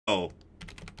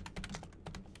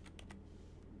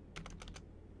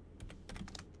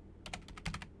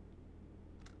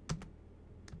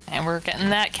And we're getting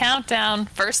that countdown.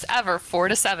 First ever 4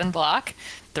 to 7 block.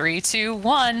 3, 2,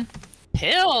 1.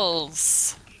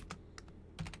 Pills.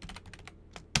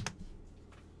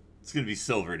 It's gonna be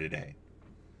silver today.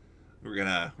 We're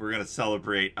gonna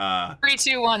celebrate 3,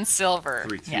 2, 1 silver.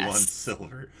 3, 2, 1 yes.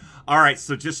 silver. All right,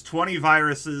 so just 20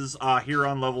 viruses here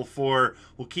on level 4.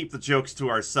 We'll keep the jokes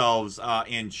to ourselves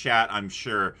in chat, I'm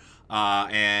sure.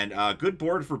 And good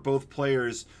board for both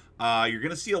players. You're going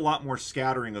to see a lot more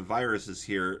scattering of viruses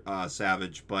here,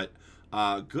 Savage, but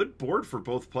good board for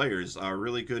both players.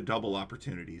 Really good double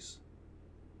opportunities.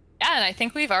 Yeah, and I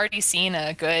think we've already seen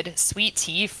a good sweet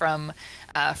tea from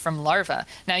larva.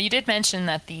 Now, you did mention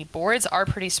that the boards are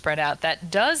pretty spread out. That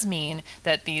does mean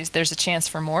that there's a chance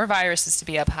for more viruses to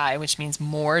be up high, which means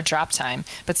more drop time.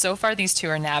 But so far, these two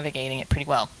are navigating it pretty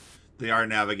well. They are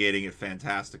navigating it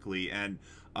fantastically, and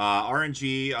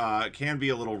RNG can be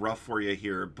a little rough for you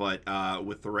here, but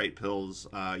with the right pills,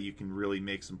 you can really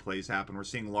make some plays happen. We're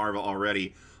seeing larva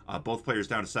already. Both players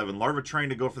down to 7. Larva trying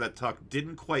to go for that tuck,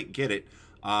 didn't quite get it.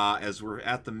 As we're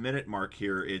at the minute mark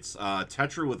here, it's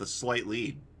Tetra with a slight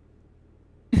lead.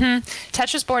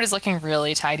 Tetra's board is looking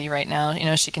really tidy right now. You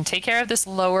know, she can take care of this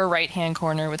lower right-hand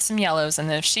corner with some yellows, and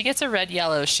if she gets a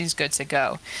red-yellow, she's good to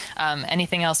go.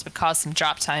 Anything else would cause some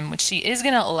drop time, which she is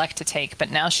going to elect to take, but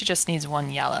now she just needs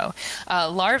 1 yellow.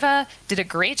 Larva did a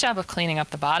great job of cleaning up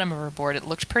the bottom of her board. It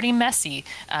looked pretty messy,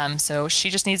 so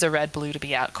she just needs a red-blue to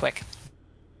be out quick.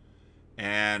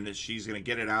 And she's going to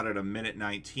get it out at a minute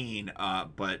 19,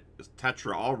 but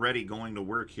Tetra already going to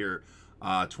work here.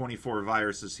 24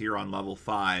 viruses here on level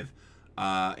 5,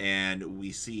 and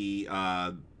we see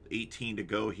 18 to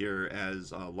go here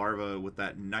as larva with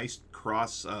that nice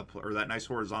cross or that nice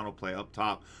horizontal play up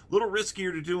top. A little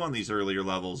riskier to do on these earlier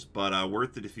levels, but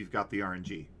worth it if you've got the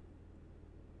RNG.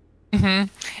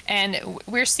 And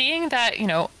we're seeing that, you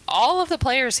know, all of the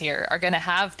players here are going to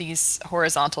have these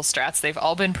horizontal strats. They've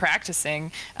all been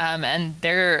practicing, and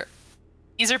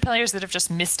these are players that have just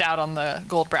missed out on the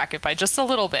gold bracket by just a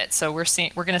little bit. So we're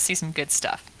going to see some good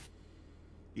stuff.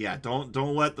 Yeah, don't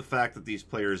let the fact that these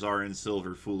players are in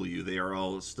silver fool you. They are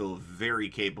all still very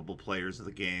capable players of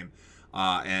the game,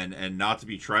 and not to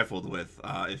be trifled with.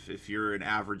 If you're an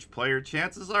average player,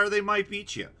 chances are they might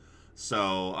beat you.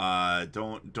 So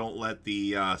don't let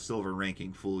the silver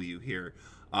ranking fool you here.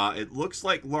 It looks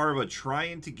like larva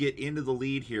trying to get into the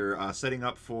lead here, setting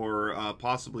up for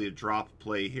possibly a drop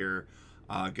play here.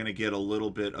 Going to get a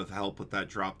little bit of help with that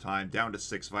drop time. Down to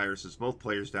 6 viruses. Both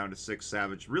players down to 6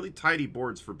 Savage. Really tidy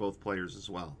boards for both players as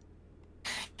well.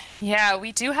 Yeah,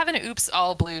 we do have an oops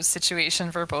all blues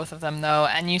situation for both of them, though.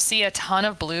 And you see a ton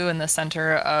of blue in the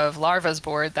center of Larva's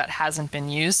board that hasn't been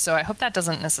used. So I hope that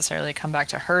doesn't necessarily come back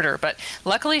to hurt her. But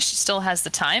luckily, she still has the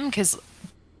time because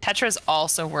Tetra's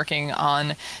also working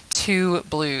on 2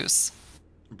 blues.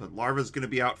 But Larva's going to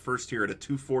be out first here at a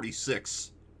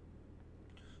 246.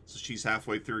 So she's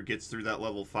halfway through, gets through that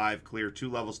level 5 clear. 2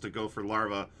 levels to go for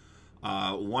Larva.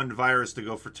 1 virus to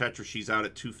go for Tetra. She's out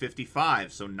at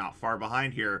 255, so not far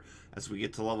behind here as we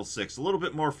get to level 6. A little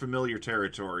bit more familiar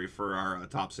territory for our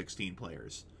top 16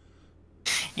 players.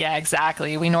 Yeah,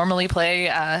 exactly. We normally play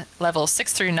levels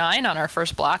 6 through 9 on our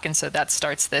first block, and so that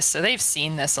starts this. So they've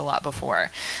seen this a lot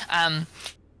before.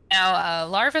 Now,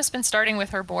 Larva's been starting with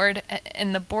her board,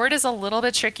 and the board is a little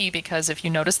bit tricky because if you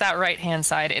notice that right-hand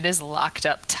side, it is locked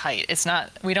up tight. It's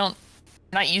not,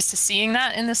 not used to seeing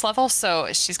that in this level, so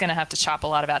she's going to have to chop a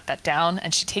lot of that down,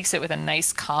 and she takes it with a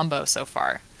nice combo so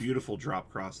far. Beautiful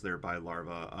drop cross there by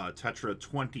Larva. Tetra,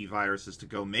 20 viruses to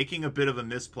go, making a bit of a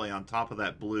misplay on top of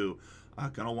that blue.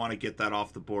 Going to want to get that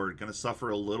off the board. Going to suffer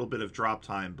a little bit of drop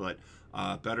time, but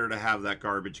better to have that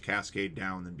garbage cascade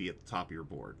down than be at the top of your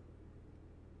board.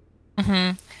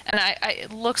 And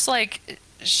it looks like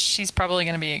she's probably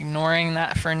going to be ignoring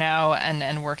that for now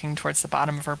and working towards the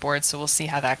bottom of her board, so we'll see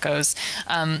how that goes.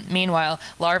 Meanwhile,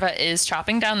 Larva is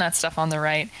chopping down that stuff on the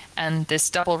right, and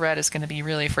this double red is going to be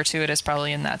really fortuitous,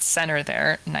 probably in that center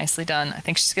there. Nicely done. I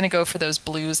think she's going to go for those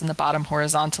blues in the bottom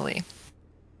horizontally.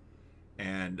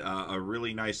 And a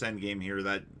really nice end game here.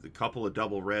 That a couple of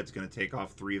double reds going to take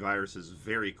off 3 viruses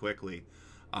very quickly.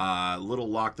 A little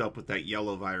locked up with that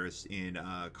yellow virus in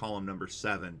column number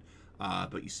 7.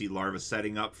 But you see Larva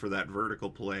setting up for that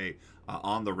vertical play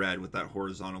on the red with that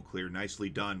horizontal clear. Nicely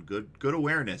done. Good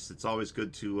awareness. It's always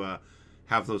good to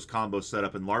have those combos set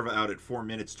up. And Larva out at 4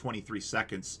 minutes, 23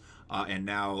 seconds. And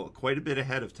now quite a bit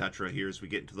ahead of Tetra here as we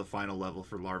get into the final level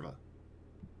for Larva.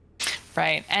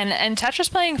 Right. And Tetra's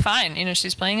playing fine. You know,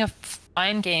 she's playing a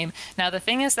fine game. Now the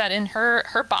thing is that in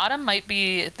her bottom might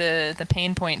be the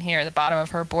pain point here, the bottom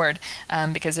of her board,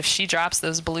 because if she drops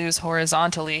those blues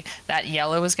horizontally, that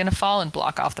yellow is going to fall and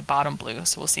block off the bottom blue.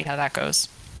 So we'll see how that goes.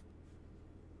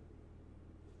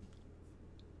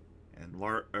 And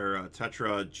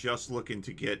Tetra just looking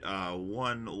to get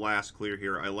one last clear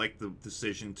here. I like the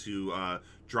decision to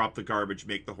drop the garbage,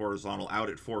 make the horizontal out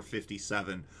at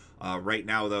 457. Right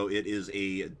now, though, it is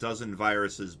a dozen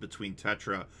viruses between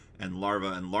Tetra and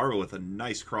Larva with a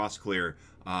nice cross clear,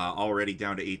 already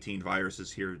down to 18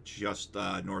 viruses here, just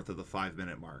north of the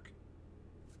 5-minute mark.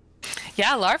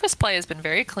 Yeah, Larva's play has been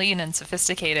very clean and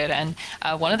sophisticated, and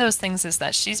one of those things is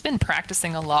that she's been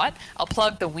practicing a lot. I'll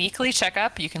plug the weekly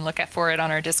checkup. You can look for it on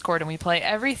our Discord, and we play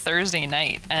every Thursday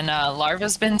night. And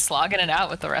Larva's been slogging it out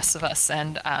with the rest of us,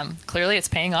 and clearly it's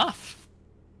paying off.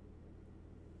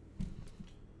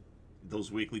 Those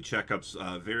weekly checkups,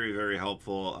 very, very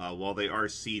helpful. While they are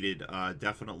seeded,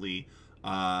 definitely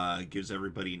gives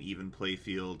everybody an even play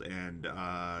field, and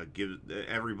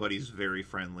everybody's very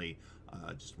friendly.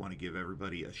 Just want to give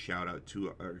everybody a shout out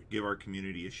or give our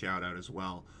community a shout out as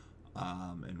well.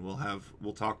 And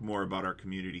we'll talk more about our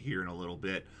community here in a little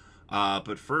bit.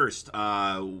 But first,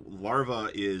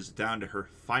 Larva is down to her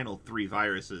final 3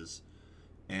 viruses,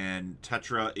 and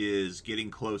Tetra is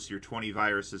getting close. Your 20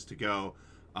 viruses to go.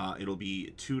 It'll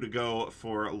be 2 to go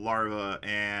for Larva,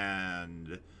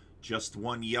 and just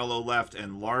 1 yellow left,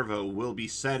 and Larva will be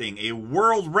setting a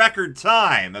world record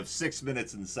time of 6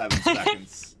 minutes and 7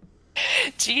 seconds.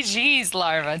 GG's,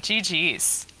 Larva.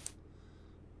 GG's.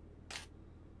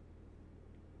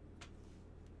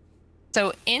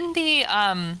 So in the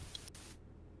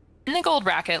gold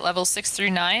bracket, levels 6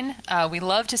 through 9, we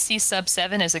love to see sub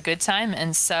 7 as a good time,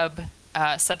 and sub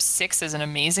 6 is an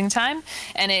amazing time.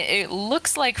 And it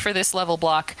looks like for this level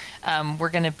block, we're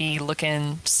going to be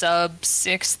looking sub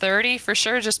 6:30 for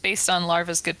sure, just based on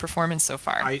Larva's good performance so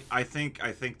far. I think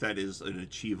that is an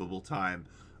achievable time,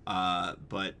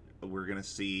 but we're going to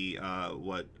see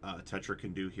what Tetra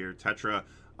can do here. Tetra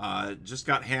just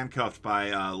got handcuffed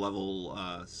by level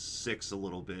 6 a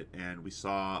little bit, and we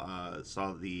saw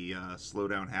the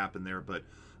slowdown happen there, but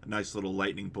a nice little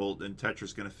lightning bolt, and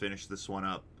Tetra's going to finish this one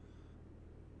up.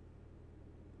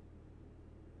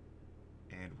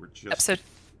 And we're just... So,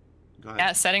 go ahead.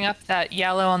 Yeah, setting up that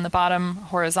yellow on the bottom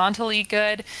horizontally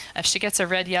good. If she gets a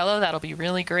red-yellow, that'll be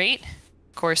really great.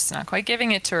 Of course, not quite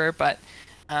giving it to her, but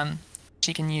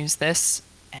she can use this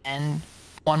and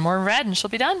 1 more red and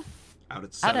she'll be done. Out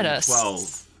at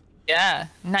 712. Yeah,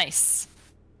 nice.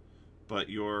 But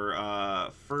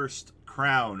your first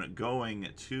crown going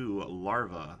to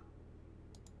Larva.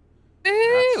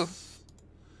 Woo!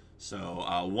 So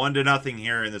 1-0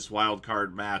 here in this wild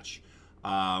card match.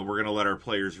 We're gonna let our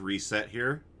players reset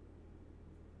here.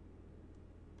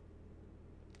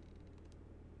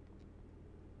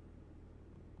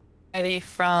 Ready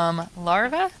from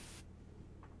Larva.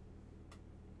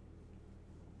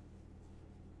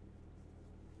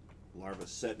 Larva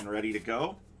set and ready to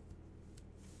go.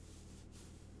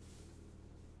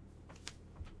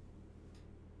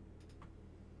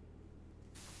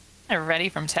 And ready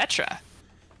from Tetra.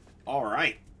 All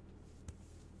right.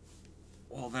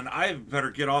 Well, then I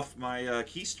better get off my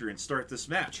keister and start this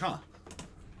match, huh?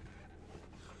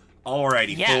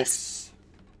 Alrighty, yes. folks.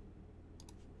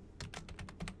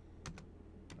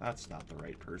 That's not the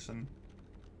right person.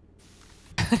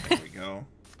 There we go.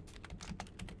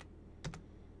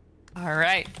 All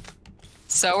right.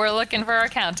 So we're looking for our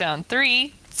countdown.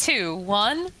 3, 2,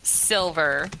 1,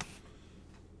 silver.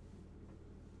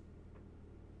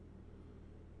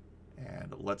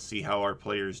 And let's see how our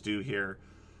players do here.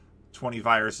 20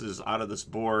 viruses out of this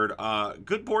board.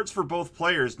 Good boards for both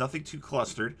players. Nothing too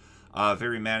clustered.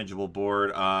 Very manageable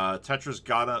board. Tetra's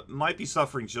might be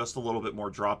suffering just a little bit more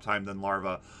drop time than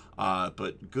Larva.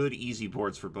 But good, easy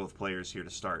boards for both players here to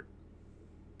start.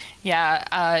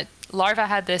 Yeah, Larva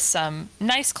had this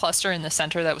nice cluster in the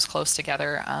center that was close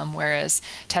together, whereas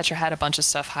Tetra had a bunch of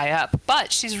stuff high up.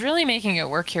 But she's really making it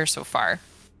work here so far.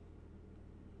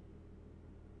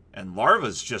 And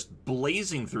Larva's just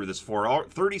blazing through this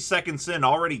 30 seconds in,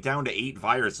 already down to 8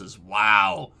 viruses.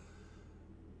 Wow.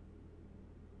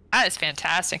 That is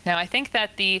fantastic. Now, I think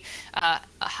that the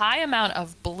high amount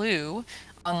of blue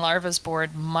on Larva's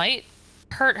board might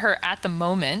hurt her at the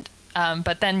moment.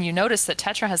 But then you notice that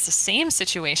Tetra has the same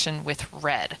situation with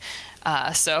red.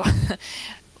 So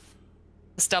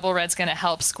this double red's going to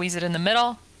help squeeze it in the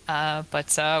middle,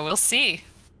 but we'll see.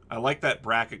 I like that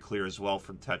bracket clear as well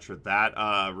from Tetra.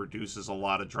 That reduces a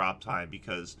lot of drop time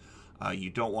because You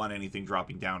don't want anything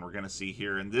dropping down, we're going to see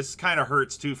here. And this kind of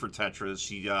hurts, too, for Tetra.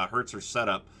 She hurts her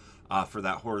setup for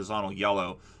that horizontal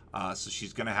yellow. So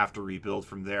she's going to have to rebuild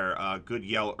from there. Good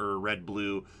yellow or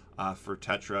red-blue for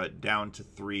Tetra, down to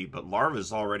 3. But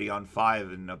Larva's already on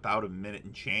 5 in about a minute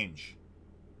and change.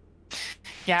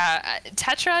 Yeah,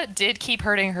 Tetra did keep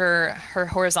hurting her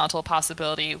horizontal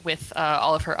possibility with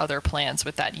all of her other plans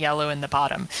with that yellow in the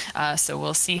bottom. So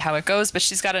we'll see how it goes. But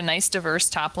she's got a nice diverse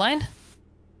top line.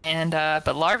 And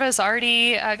but Larva's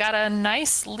already got a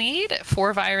nice lead,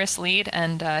 4 virus lead,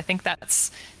 and I think that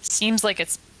seems like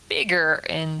it's bigger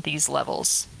in these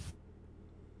levels.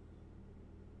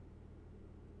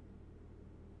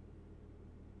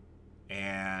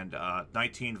 And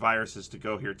 19 viruses to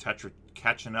go here. Tetra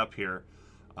catching up here.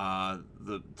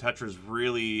 The Tetra's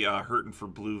really hurting for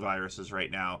blue viruses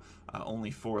right now.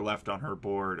 Only 4 left on her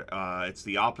board. It's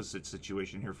the opposite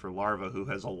situation here for Larva, who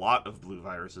has a lot of blue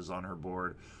viruses on her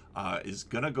board. Is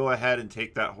going to go ahead and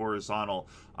take that horizontal.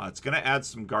 It's going to add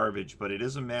some garbage, but it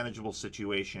is a manageable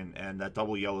situation, and that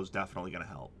double yellow is definitely going to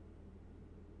help.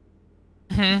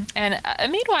 And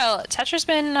meanwhile, Tetra's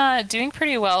been doing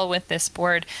pretty well with this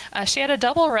board. She had a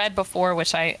double red before,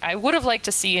 which I would have liked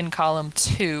to see in column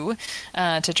 2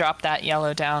 to drop that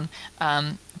yellow down.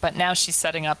 But now she's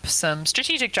setting up some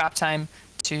strategic drop time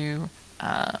to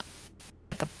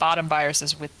the bottom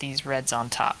viruses with these reds on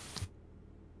top.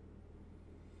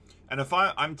 And if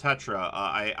I'm Tetra,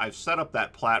 I've set up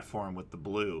that platform with the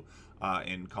blue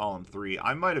in column 3.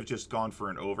 I might have just gone for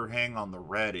an overhang on the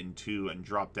red in 2 and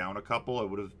dropped down a couple. I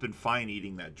would have been fine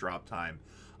eating that drop time.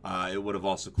 It would have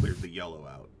also cleared the yellow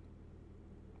out.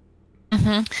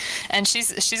 And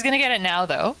she's going to get it now,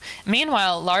 though.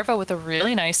 Meanwhile, Larva with a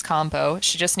really nice combo.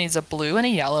 She just needs a blue and a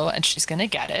yellow, and she's going to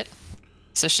get it.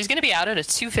 So she's going to be out at a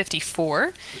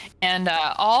 254. And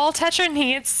all Tetra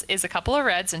needs is a couple of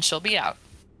reds, and she'll be out.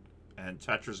 And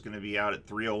Tetra's going to be out at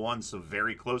 301, so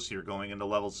very close here going into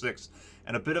level 6.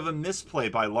 And a bit of a misplay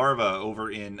by Larva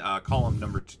over in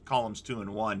columns 2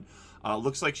 and 1.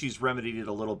 Looks like she's remedied it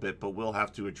a little bit, but we'll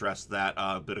have to address that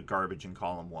bit of garbage in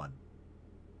column 1.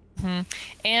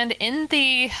 And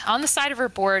on the side of her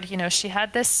board, she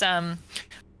had this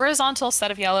horizontal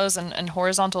set of yellows and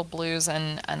horizontal blues,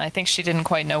 and I think she didn't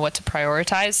quite know what to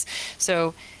prioritize.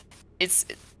 So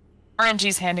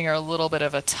RNG's handing her a little bit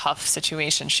of a tough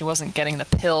situation. She wasn't getting the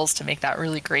pills to make that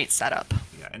really great setup.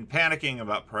 Yeah, and panicking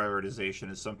about prioritization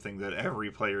is something that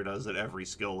every player does at every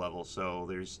skill level, so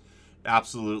there's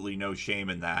absolutely no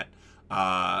shame in that.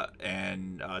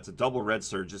 And it's a double red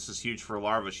surge. This is huge for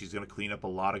Larva. She's going to clean up a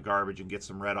lot of garbage and get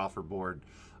some red off her board.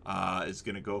 Is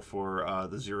going to go for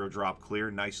the 0 drop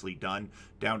clear. Nicely done.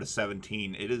 Down to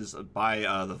 17. It is by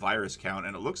the virus count,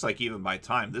 and it looks like even by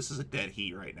time, this is a dead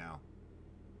heat right now.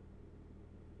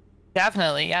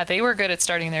 Definitely, yeah. They were good at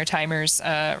starting their timers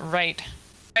right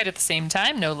at the same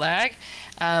time, no lag.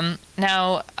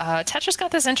 Now, Tetra's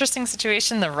got this interesting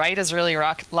situation. The right is really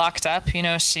locked up.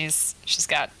 She's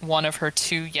got one of her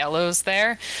 2 yellows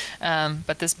there,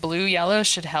 but this blue-yellow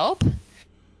should help.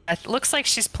 It looks like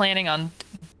she's planning on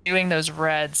doing those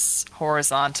reds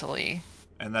horizontally.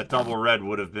 And that double red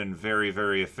would have been very,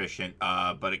 very efficient,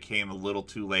 but it came a little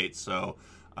too late, so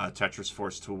Tetra's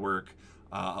forced to work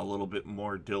a little bit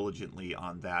more diligently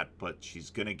on that, but she's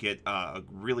going to get a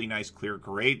really nice clear.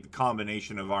 Great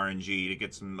combination of RNG to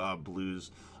get some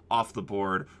blues off the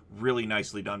board. Really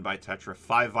nicely done by Tetra.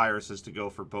 5 viruses to go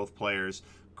for both players.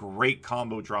 Great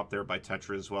combo drop there by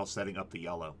Tetra as well, setting up the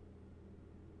yellow.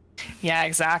 Yeah,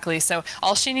 exactly. So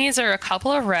all she needs are a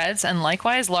couple of reds, and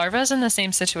likewise, Larva's in the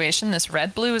same situation. This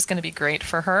red-blue is going to be great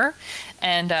for her,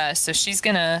 and so she's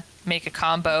going to make a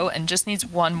combo and just needs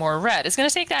 1 more red. It's going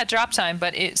to take that drop time,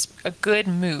 but it's a good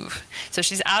move. So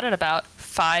she's out at about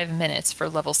 5 minutes for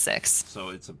level 6. So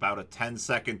it's about a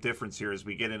 10-second difference here as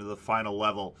we get into the final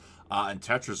level, and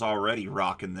Tetra's already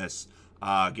rocking this.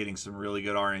 Getting some really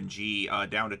good RNG,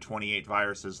 down to 28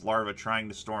 viruses. Larva trying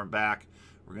to storm back.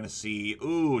 We're going to see,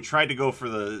 tried to go for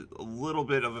a little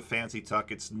bit of a fancy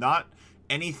tuck. It's not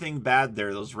anything bad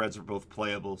there. Those reds are both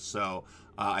playable. So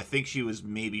I think she was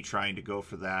maybe trying to go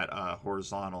for that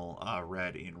horizontal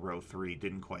red in row 3.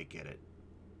 Didn't quite get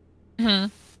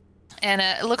it. And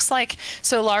it looks like,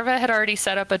 so Larva had already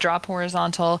set up a drop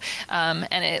horizontal, and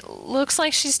it looks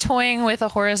like she's toying with a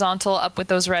horizontal up with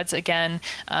those reds again.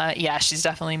 Yeah, she's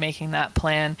definitely making that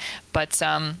plan. But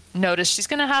notice she's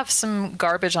going to have some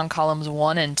garbage on columns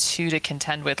 1 and 2 to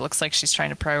contend with. Looks like she's trying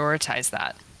to prioritize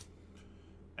that.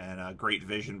 And great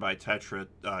vision by Tetra,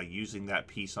 using that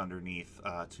piece underneath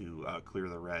to clear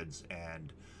the reds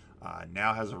and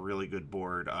Now has a really good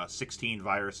board. 16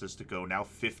 viruses to go. Now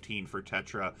 15 for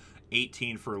Tetra.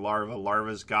 18 for Larva.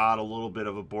 Larva's got a little bit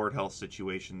of a board health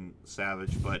situation,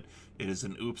 Savage, but it is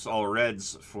an oops all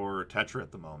reds for Tetra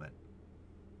at the moment.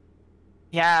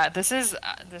 Yeah, this is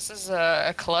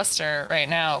a cluster right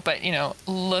now, but you know,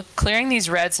 look, clearing these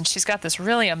reds, and she's got this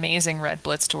really amazing red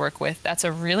blitz to work with. That's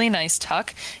a really nice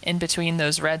tuck in between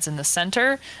those reds in the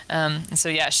center, and so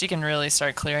yeah, she can really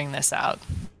start clearing this out.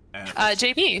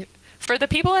 JB, for the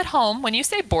people at home, when you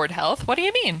say board health, what do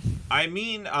you mean? I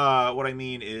mean, what I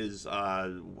mean is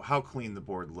how clean the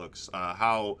board looks,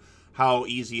 how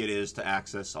easy it is to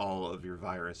access all of your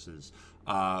viruses.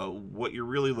 What you're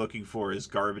really looking for is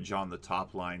garbage on the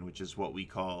top line, which is what we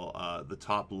call the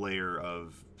top layer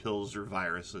of pills or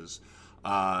viruses.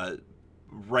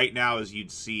 Right now, as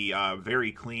you'd see,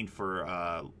 very clean for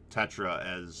Tetra,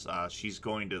 as she's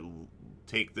going to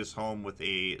take this home with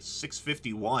a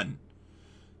 651.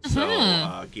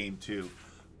 So game 2.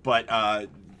 But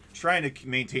trying to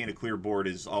maintain a clear board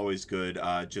is always good,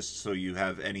 just so you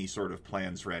have any sort of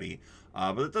plans ready.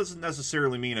 But it doesn't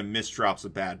necessarily mean a misdrop's a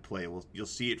bad play. You'll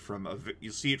see it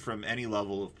from any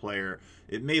level of player.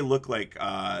 It may look like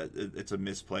it's a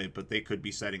misplay, but they could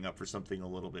be setting up for something a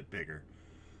little bit bigger.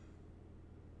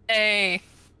 Hey,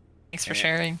 thanks for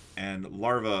sharing. And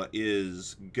Larva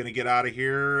is gonna get out of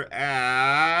here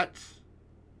at.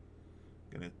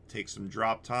 Gonna take some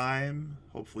drop time,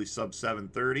 hopefully sub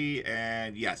 7:30,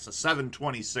 and yes, a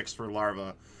 7:26 for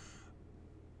Larva.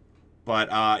 But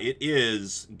it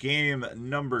is game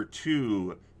number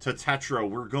 2 to Tetra.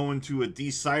 We're going to a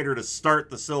decider to start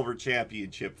the Silver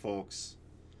Championship, folks.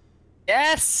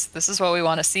 Yes, this is what we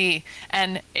want to see,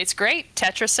 and it's great.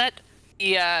 Tetra set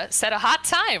a hot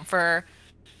time for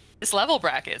this level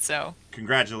bracket, so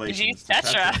congratulations,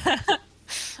 Tetra.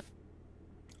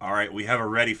 All right, we have a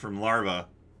ready from Larva.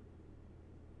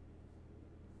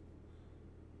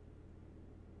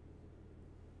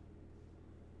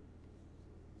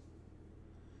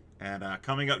 And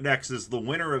coming up next is the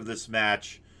winner of this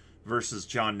match versus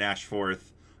John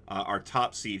Nashforth, our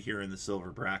top seed here in the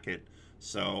silver bracket.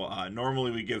 So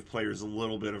normally we give players a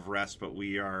little bit of rest, but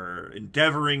we are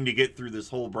endeavoring to get through this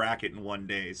whole bracket in one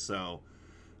day. So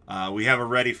we have a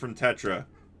ready from Tetra.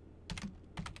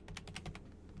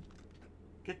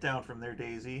 Get down from there,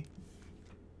 Daisy.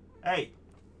 Hey.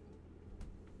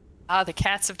 Ah, the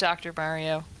cats of Dr.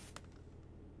 Mario.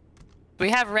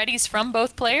 We have readies from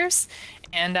both players,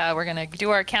 and we're going to do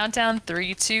our countdown.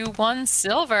 3, 2, 1,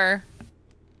 silver.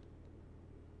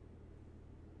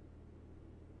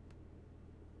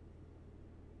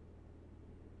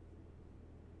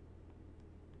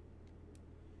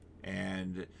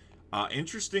 And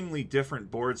interestingly different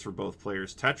boards for both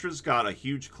players. Tetra's got a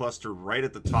huge cluster right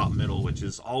at the top middle, which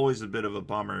is always a bit of a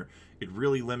bummer. It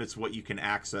really limits what you can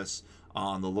access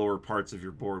on the lower parts of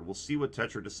your board. We'll see what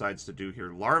Tetra decides to do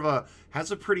here. Larva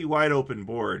has a pretty wide open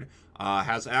board,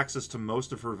 has access to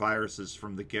most of her viruses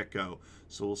from the get-go,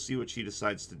 so we'll see what she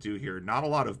decides to do here. Not a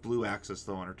lot of blue access,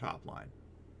 though, on her top line.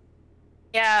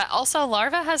 Yeah, also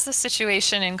Larva has the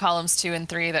situation in columns 2 and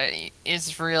 3 that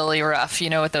is really rough, you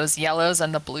know, with those yellows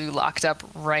and the blue locked up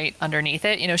right underneath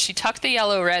it. You know, she tucked the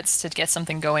yellow reds to get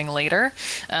something going later,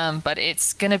 but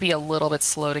it's going to be a little bit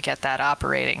slow to get that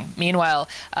operating. Meanwhile,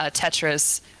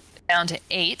 Tetra's down to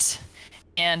 8,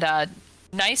 and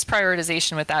nice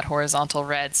prioritization with that horizontal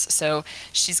reds. So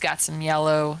she's got some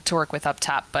yellow to work with up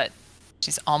top, but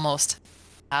she's almost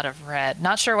out of red.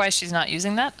 Not sure why she's not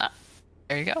using that.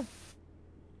 There you go.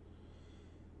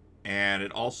 And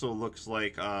it also looks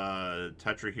like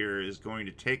Tetra here is going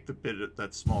to take the bit of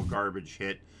that small garbage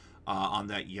hit on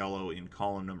that yellow in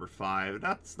column number 5.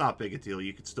 That's not big a deal.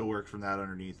 You could still work from that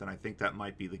underneath, and I think that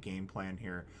might be the game plan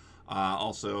here.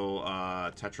 Also,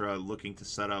 Tetra looking to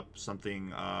set up something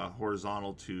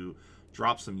horizontal to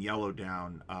drop some yellow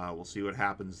down. We'll see what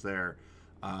happens there.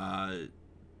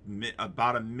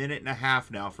 About a minute and a half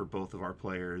now for both of our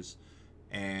players.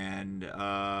 And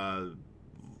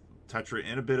Tetra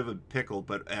in a bit of a pickle,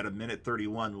 but at a minute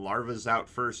 31, Larva's out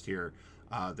first here.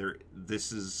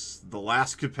 This is the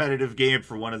last competitive game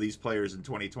for one of these players in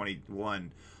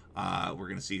 2021. We're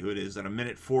going to see who it is. At a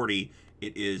minute 40,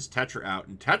 it is Tetra out,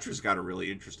 and Tetra's got a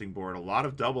really interesting board. A lot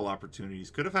of double opportunities.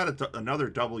 Could have had another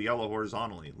double yellow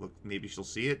horizontally. Look, maybe she'll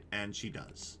see it, and she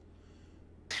does.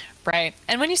 Right.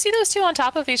 And when you see those two on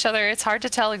top of each other, it's hard to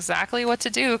tell exactly what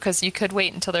to do because you could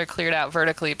wait until they're cleared out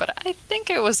vertically, but I think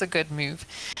it was a good move.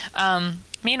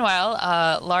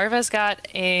 Meanwhile, Larva's got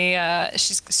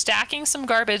she's stacking some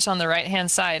garbage on the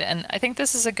right-hand side, and I think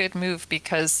this is a good move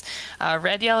because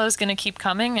red-yellow is going to keep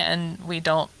coming, and we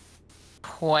don't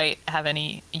quite have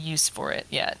any use for it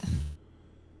yet.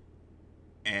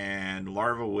 And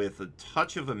Larva with a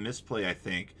touch of a misplay, I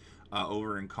think,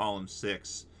 over in column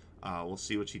 6. We'll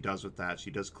see what she does with that.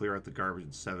 She does clear out the garbage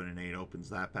in 7 and 8, opens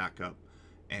that back up.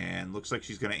 And looks like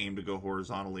she's going to aim to go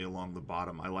horizontally along the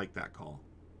bottom. I like that call.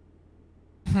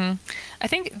 I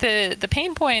think the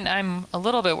pain point I'm a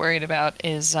little bit worried about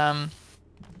is that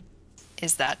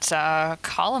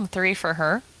column 3 for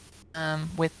her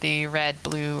with the red,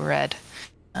 blue, red.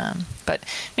 But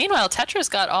meanwhile, Tetra's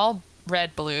got all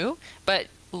red, blue, but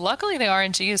luckily the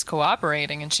RNG is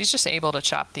cooperating and she's just able to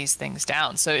chop these things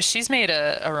down. So she's made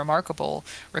a remarkable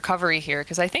recovery here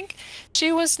because I think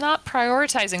she was not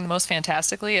prioritizing the most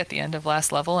fantastically at the end of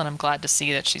last level, and I'm glad to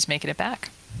see that she's making it back.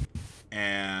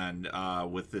 And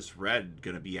with this red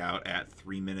going to be out at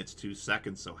 3 minutes 2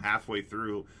 seconds, so halfway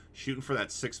through, shooting for that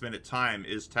 6-minute time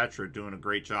is Tetra, doing a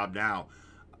great job now.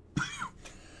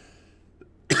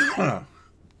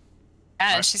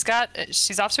 And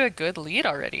she's off to a good lead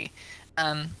already.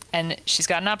 And she's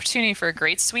got an opportunity for a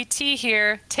great sweet tea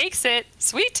here. Takes it.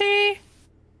 Sweet tea.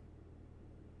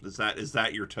 Is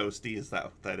that your toasty? Is that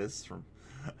what that is from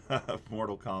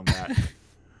Mortal Kombat?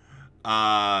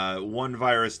 One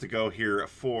virus to go here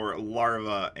for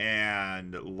Larva,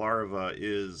 and Larva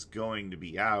is going to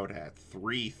be out at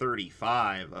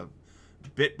 3:35. A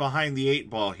bit behind the 8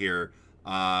 ball here,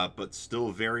 but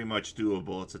still very much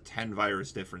doable. It's a 10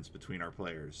 virus difference between our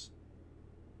players.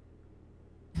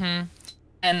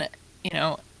 And, you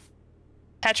know,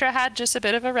 Tetra had just a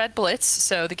bit of a red blitz,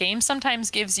 so the game sometimes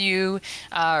gives you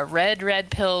red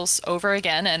pills over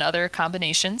again and other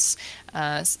combinations,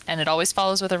 and it always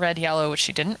follows with a red-yellow, which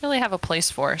she didn't really have a place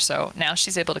for, so now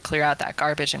she's able to clear out that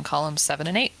garbage in columns 7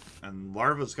 and 8. And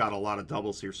Larva's got a lot of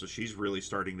doubles here, so she's really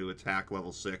starting to attack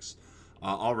level 6,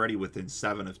 already within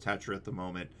 7 of Tetra at the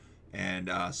moment,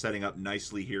 and setting up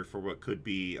nicely here for what could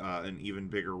be an even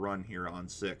bigger run here on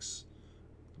 6.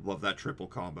 Love that triple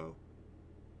combo.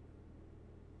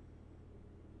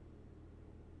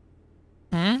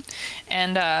 And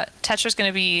Tetra's going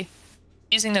to be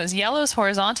using those yellows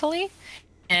horizontally,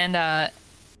 and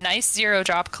nice 0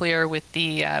 drop clear with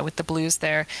the blues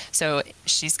there. So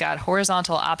she's got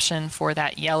horizontal option for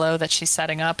that yellow that she's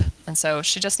setting up, and so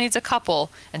she just needs a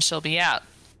couple, and she'll be out.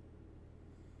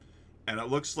 And it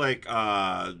looks like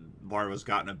Larva's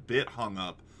gotten a bit hung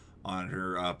up on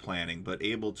her planning, but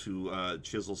able to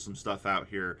chisel some stuff out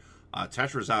here.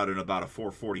 Tetra's out in about a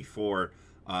 4:44.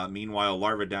 Meanwhile,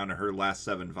 Larva down to her last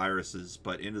 7 viruses,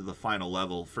 but into the final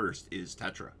level first is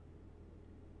Tetra.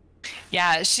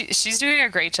 Yeah, she's doing a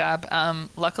great job.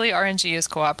 Luckily, RNG is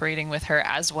cooperating with her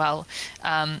as well.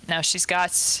 Now she's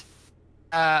got...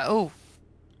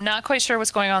 not quite sure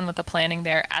what's going on with the planning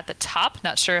there at the top.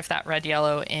 Not sure if that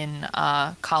red-yellow in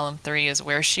column 3 is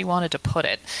where she wanted to put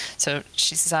it. So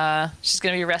she's going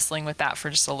to be wrestling with that for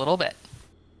just a little bit.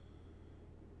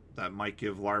 That might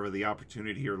give Larva the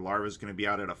opportunity here. Larva's going to be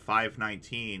out at a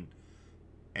 5:19,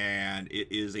 and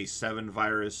it is a 7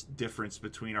 virus difference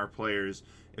between our players.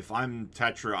 If I'm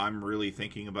Tetra, I'm really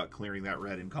thinking about clearing that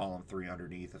red in column 3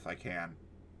 underneath if I can.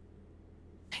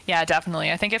 Yeah,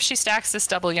 definitely. I think if she stacks this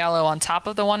double yellow on top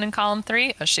of the one in column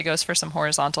 3, as she goes for some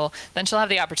horizontal, then she'll have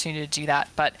the opportunity to do that.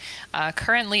 But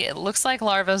currently, it looks like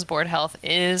Larva's board health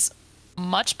is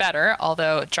much better,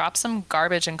 although it drops some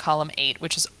garbage in column 8,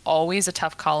 which is always a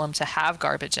tough column to have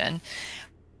garbage in.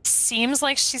 Seems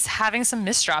like she's having some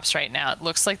misdrops right now. It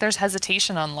looks like there's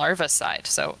hesitation on Larva's side,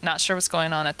 so not sure what's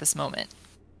going on at this moment.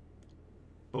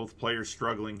 Both players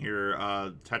struggling here.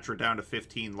 Tetra down to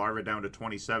 15, Larva down to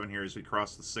 27 here as we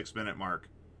cross the 6-minute mark.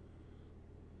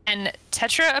 And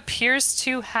Tetra appears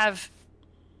to have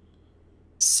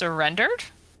surrendered?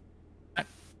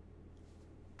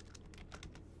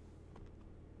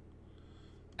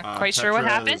 Not quite sure what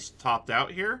happened. Tetra is topped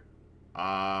out here.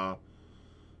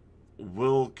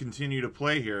 Will continue to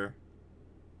play here.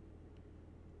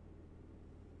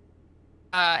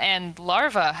 And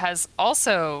Larva has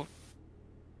also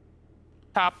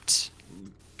topped.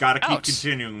 Gotta keep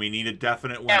continuing. We need a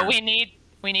definite winner. Yeah,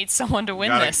 we need someone to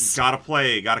win this. Gotta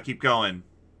play. Gotta keep going.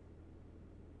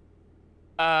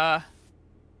 Or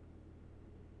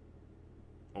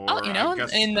you know,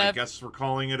 I guess we're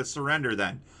calling it a surrender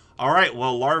then. All right.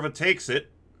 Well, Larva takes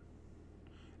it,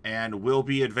 and will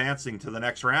be advancing to the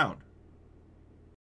next round.